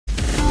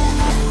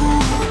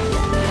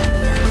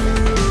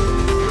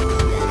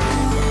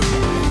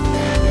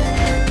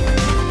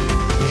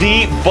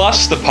The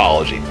bus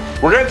topology.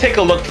 We're going to take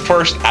a look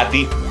first at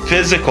the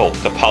physical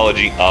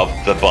topology of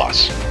the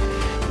bus.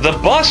 The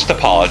bus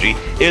topology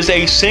is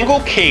a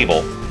single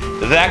cable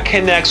that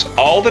connects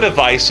all the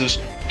devices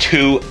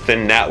to the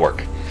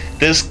network.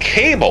 This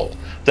cable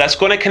that's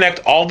going to connect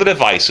all the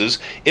devices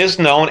is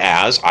known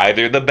as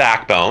either the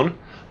backbone,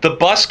 the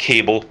bus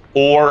cable,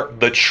 or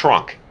the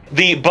trunk.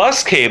 The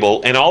bus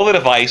cable and all the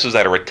devices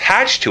that are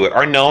attached to it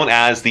are known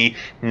as the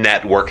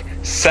network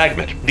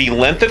segment. The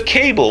length of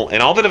cable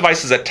and all the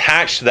devices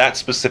attached to that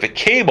specific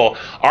cable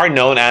are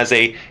known as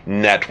a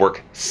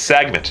network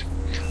segment.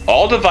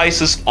 All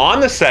devices on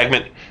the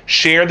segment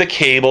share the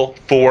cable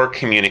for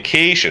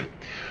communication.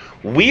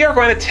 We are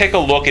going to take a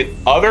look at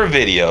other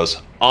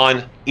videos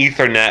on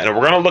Ethernet, and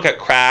we're going to look at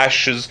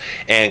crashes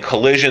and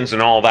collisions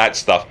and all that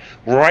stuff.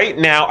 Right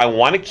now, I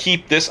want to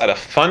keep this at a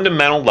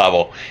fundamental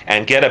level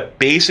and get a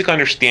basic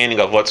understanding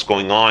of what's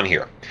going on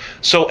here.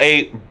 So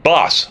a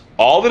bus,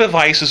 all the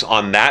devices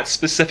on that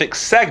specific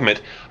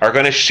segment are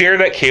going to share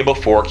that cable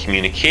for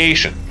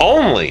communication.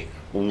 Only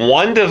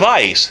one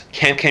device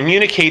can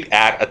communicate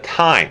at a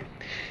time.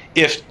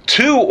 If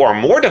two or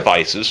more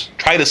devices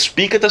try to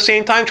speak at the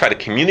same time, try to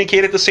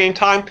communicate at the same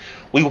time,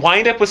 we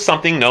wind up with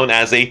something known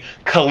as a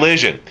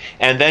collision,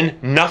 and then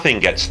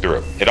nothing gets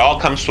through. It all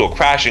comes to a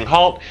crashing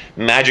halt.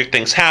 Magic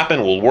things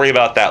happen. We'll worry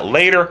about that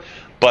later.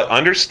 But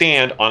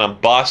understand, on a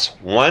bus,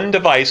 one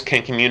device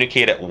can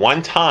communicate at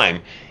one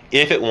time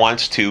if it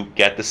wants to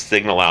get the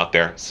signal out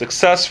there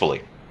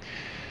successfully.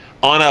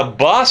 On a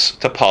bus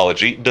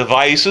topology,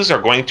 devices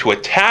are going to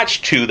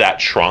attach to that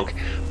trunk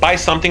by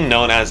something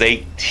known as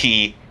a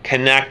T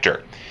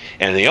connector.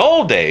 In the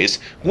old days,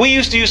 we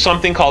used to use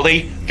something called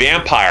a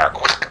vampire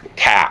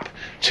cap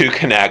to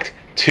connect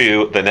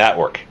to the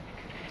network.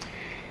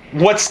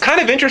 What's kind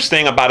of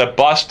interesting about a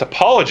bus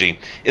topology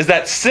is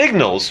that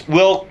signals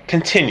will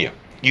continue.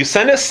 You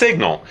send a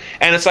signal,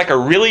 and it's like a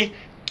really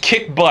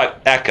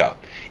kick-butt echo.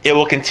 It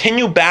will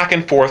continue back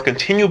and forth,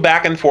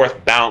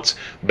 bounce,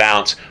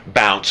 bounce,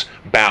 bounce,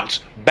 bounce,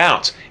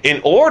 bounce.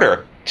 In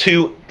order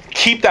to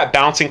keep that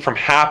bouncing from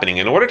happening,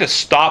 in order to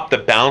stop the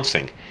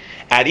bouncing,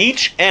 at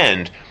each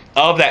end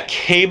of that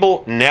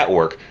cable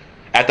network,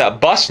 at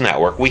that bus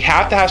network, we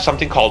have to have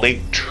something called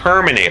a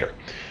terminator.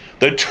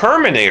 The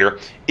terminator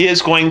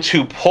is going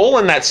to pull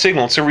in that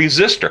signal. It's a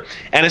resistor,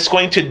 and it's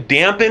going to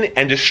dampen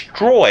and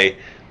destroy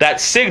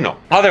that signal.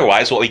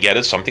 Otherwise, what we get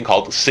is something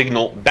called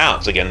signal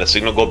bounce. Again, the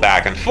signal go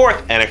back and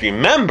forth, and if you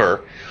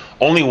remember,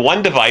 only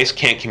one device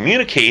can't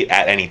communicate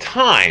at any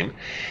time,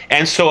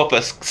 and so if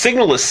a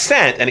signal is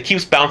sent and it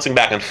keeps bouncing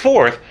back and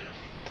forth,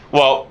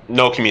 well,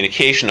 no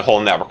communication, the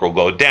whole network will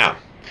go down.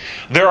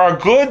 There are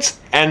goods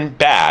and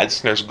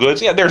bads. There's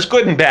good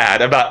and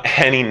bad about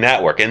any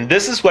network, and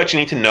this is what you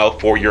need to know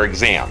for your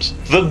exams.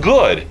 The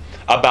good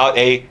about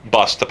a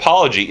bus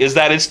topology is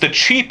that it's the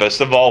cheapest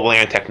of all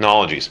LAN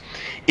technologies.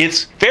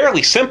 It's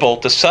fairly simple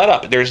to set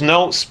up. There's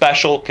no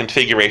special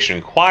configuration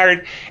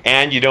required,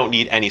 and you don't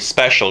need any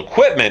special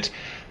equipment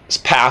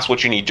past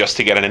what you need just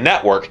to get in a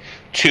network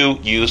to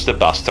use the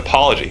bus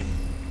topology.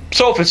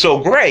 So if it's so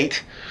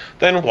great,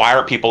 then why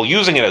aren't people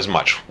using it as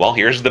much? Well,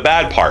 here's the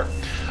bad part.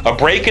 A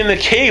break in the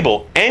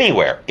cable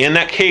anywhere in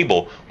that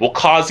cable will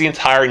cause the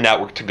entire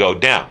network to go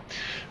down.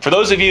 For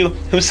those of you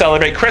who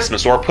celebrate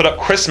Christmas or put up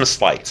Christmas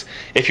lights,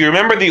 if you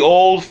remember the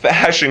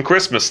old-fashioned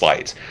Christmas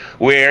lights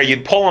where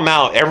you'd pull them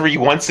out every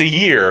once a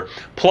year,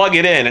 plug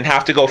it in, and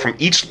have to go from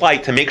each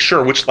light to make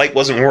sure which light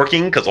wasn't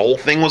working because the whole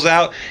thing was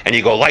out, and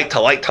you go light to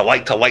light to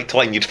light to light to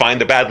light, and you'd find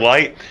the bad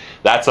light,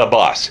 that's a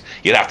bus.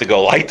 You'd have to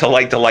go light to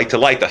light to light to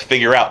light to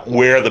figure out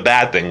where the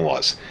bad thing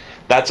was.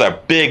 That's a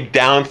big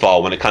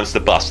downfall when it comes to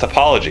bus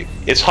topology.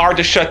 It's hard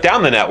to shut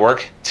down the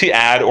network to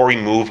add or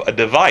remove a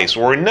device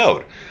or a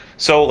node.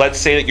 So let's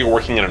say that you're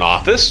working in an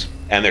office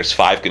and there's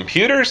 5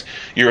 computers,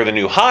 you're the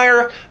new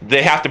hire,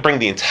 they have to bring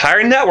the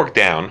entire network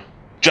down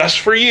just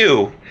for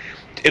you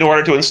in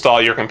order to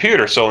install your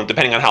computer. So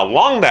depending on how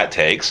long that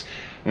takes,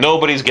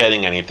 nobody's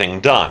getting anything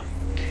done.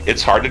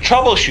 It's hard to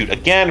troubleshoot.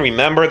 Again,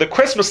 remember the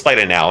Christmas light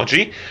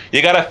analogy.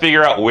 You got to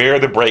figure out where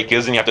the break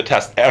is, and you have to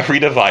test every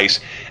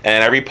device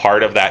and every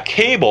part of that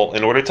cable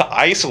in order to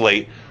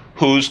isolate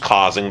who's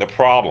causing the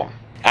problem.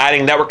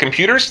 Adding network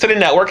computers to the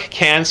network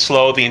can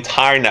slow the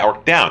entire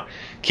network down.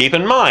 Keep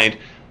in mind,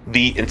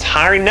 the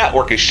entire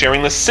network is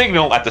sharing the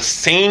signal at the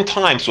same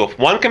time. So if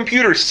one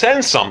computer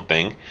sends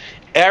something,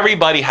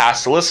 everybody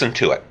has to listen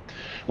to it.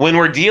 When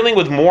we're dealing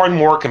with more and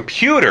more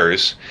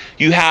computers,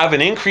 you have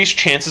an increased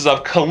chances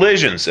of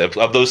collisions,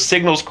 of those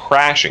signals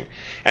crashing.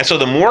 And so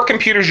the more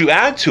computers you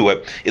add to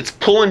it, it's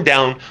pulling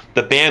down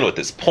the bandwidth.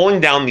 It's pulling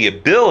down the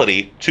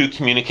ability to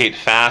communicate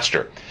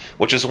faster,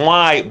 which is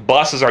why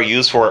buses are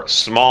used for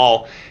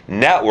small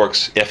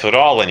networks, if at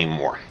all,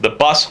 anymore. The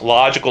bus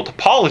logical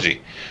topology.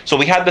 So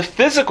we had the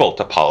physical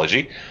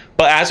topology,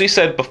 but as we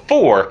said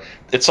before,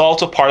 it's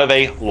also part of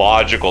a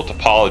logical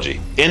topology.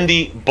 In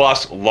the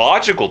bus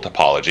logical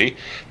topology,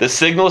 the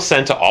signal is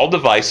sent to all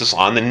devices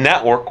on the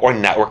network or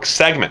network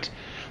segment.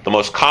 the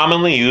most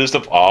commonly used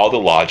of all the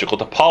logical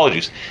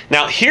topologies.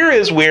 Now, here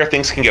is where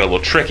things can get a little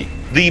tricky.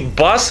 The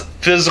bus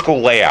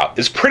physical layout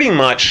is pretty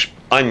much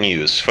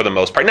unused for the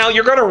most part. Now,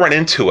 you're going to run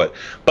into it,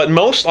 but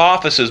most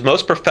offices,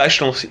 most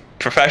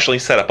professionally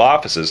set up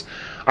offices,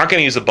 aren't going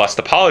to use the bus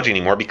topology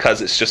anymore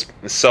because it's just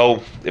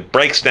so, it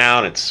breaks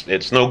down,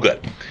 it's no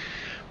good.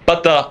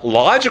 But the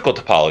logical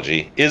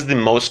topology is the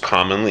most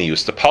commonly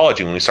used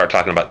topology. When we start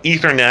talking about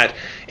Ethernet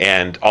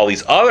and all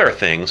these other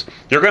things,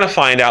 you're going to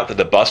find out that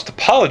the bus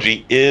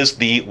topology is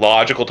the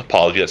logical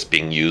topology that's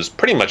being used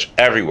pretty much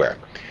everywhere.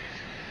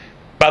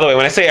 By the way,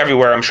 when I say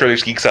everywhere, I'm sure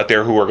there's geeks out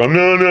there who are going,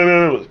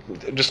 no.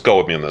 Just go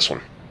with me on this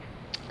one.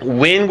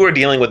 When we're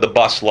dealing with the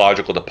bus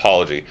logical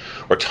topology,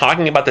 we're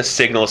talking about the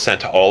signal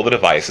sent to all the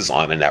devices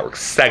on a network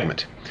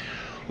segment.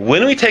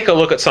 When we take a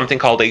look at something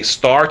called a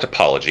star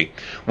topology,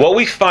 what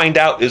we find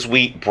out is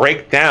we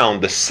break down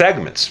the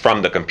segments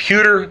from the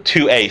computer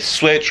to a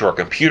switch or a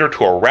computer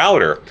to a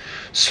router.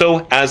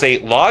 So as a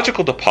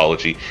logical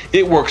topology,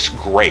 it works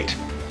great.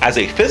 As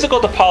a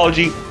physical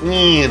topology,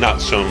 not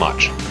so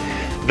much.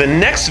 The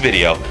next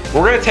video,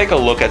 we're going to take a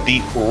look at the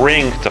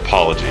ring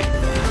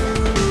topology.